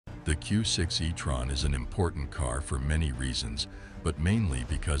The Q6 E-Tron is an important car for many reasons, but mainly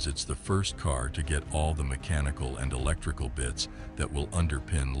because it's the first car to get all the mechanical and electrical bits that will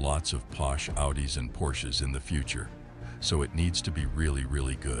underpin lots of posh Audis and Porsches in the future. So it needs to be really,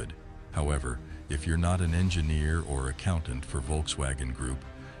 really good. However, if you're not an engineer or accountant for Volkswagen Group,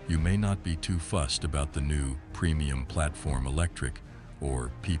 you may not be too fussed about the new Premium Platform Electric,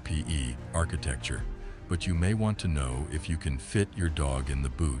 or PPE, architecture, but you may want to know if you can fit your dog in the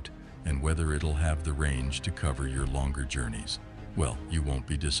boot and whether it'll have the range to cover your longer journeys. Well, you won't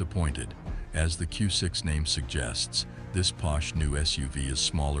be disappointed. As the Q6 name suggests, this posh new SUV is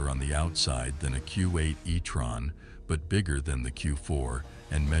smaller on the outside than a Q8 e-tron, but bigger than the Q4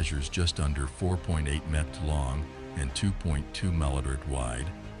 and measures just under 4.8 meters long and 2.2 meters wide,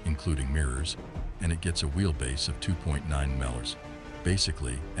 including mirrors, and it gets a wheelbase of 2.9 meters.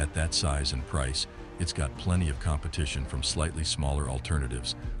 Basically, at that size and price, it's got plenty of competition from slightly smaller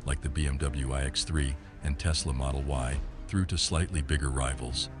alternatives like the BMW iX3 and Tesla Model Y, through to slightly bigger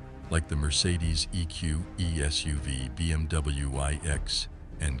rivals like the Mercedes EQE SUV, BMW iX,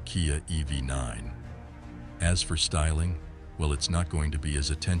 and Kia EV9. As for styling, well, it's not going to be as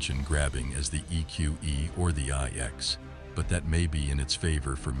attention-grabbing as the EQE or the iX, but that may be in its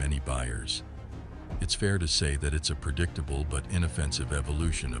favor for many buyers. It's fair to say that it's a predictable but inoffensive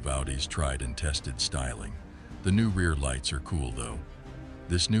evolution of Audi's tried and tested styling. The new rear lights are cool though.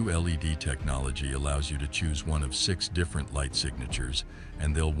 This new LED technology allows you to choose one of 6 different light signatures,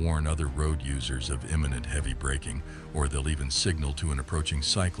 and they'll warn other road users of imminent heavy braking, or they'll even signal to an approaching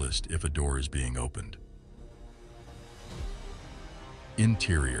cyclist if a door is being opened.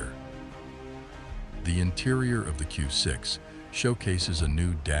 Interior. The interior of the Q6 showcases a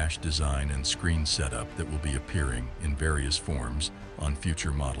new dash design and screen setup that will be appearing in various forms on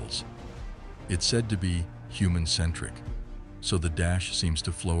future models. It's said to be human-centric, so the dash seems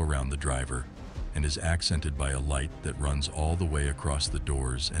to flow around the driver and is accented by a light that runs all the way across the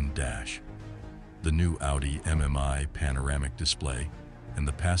doors and dash. The new Audi MMI panoramic display and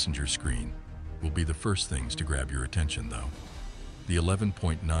the passenger screen will be the first things to grab your attention though. The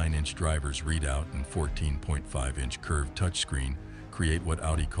 11.9-inch driver's readout and 14.5-inch curved touchscreen create what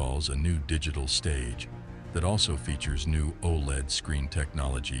Audi calls a new digital stage that also features new OLED screen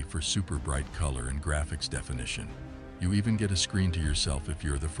technology for super bright color and graphics definition. You even get a screen to yourself if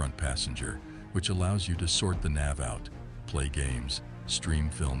you're the front passenger, which allows you to sort the nav out, play games,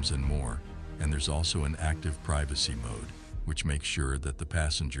 stream films, and more. And there's also an active privacy mode, which makes sure that the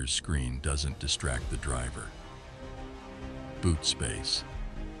passenger's screen doesn't distract the driver. Boot space.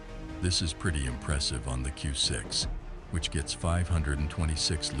 This is pretty impressive on the Q6, which gets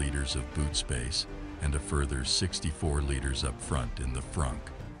 526 liters of boot space and a further 64 liters up front in the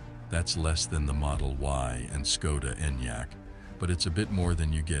frunk. That's less than the Model Y and Skoda Enyaq, but it's a bit more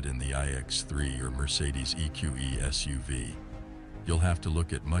than you get in the iX3 or Mercedes EQE SUV. You'll have to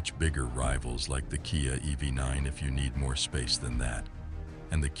look at much bigger rivals like the Kia EV9 if you need more space than that.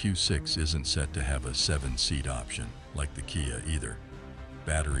 And the Q6 isn't set to have a 7-seat option like the Kia either.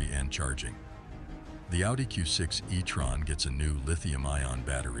 Battery and charging. The Audi Q6 E-Tron gets a new lithium-ion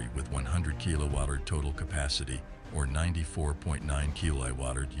battery with 100 kWh total capacity or 94.9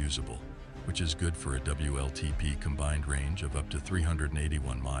 kWh usable, which is good for a WLTP combined range of up to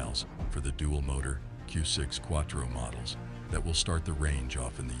 381 miles for the dual-motor Q6 Quattro models that will start the range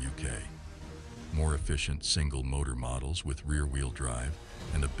off in the UK. More efficient single-motor models with rear-wheel drive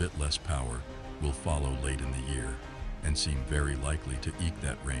and a bit less power will follow late in the year and seem very likely to eke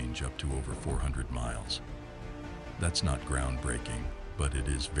that range up to over 400 miles. That's not groundbreaking, but it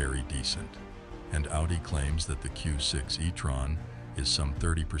is very decent. And Audi claims that the Q6 e-tron is some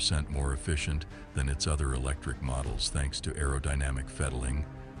 30% more efficient than its other electric models thanks to aerodynamic fettling,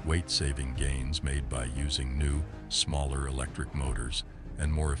 weight-saving gains made by using new, smaller electric motors,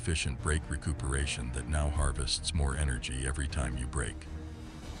 and more efficient brake recuperation that now harvests more energy every time you brake.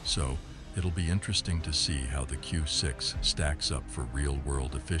 So, it'll be interesting to see how the Q6 stacks up for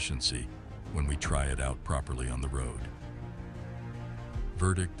real-world efficiency when we try it out properly on the road.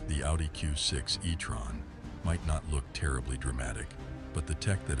 Verdict: the Audi Q6 e-tron might not look terribly dramatic, but the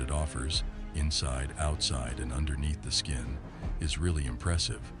tech that it offers, inside, outside, and underneath the skin, is really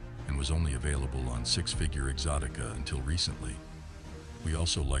impressive and was only available on six-figure Exotica until recently. We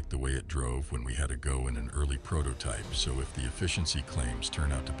also liked the way it drove when we had a go in an early prototype, so if the efficiency claims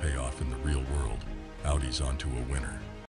turn out to pay off in the real world, Audi's onto a winner.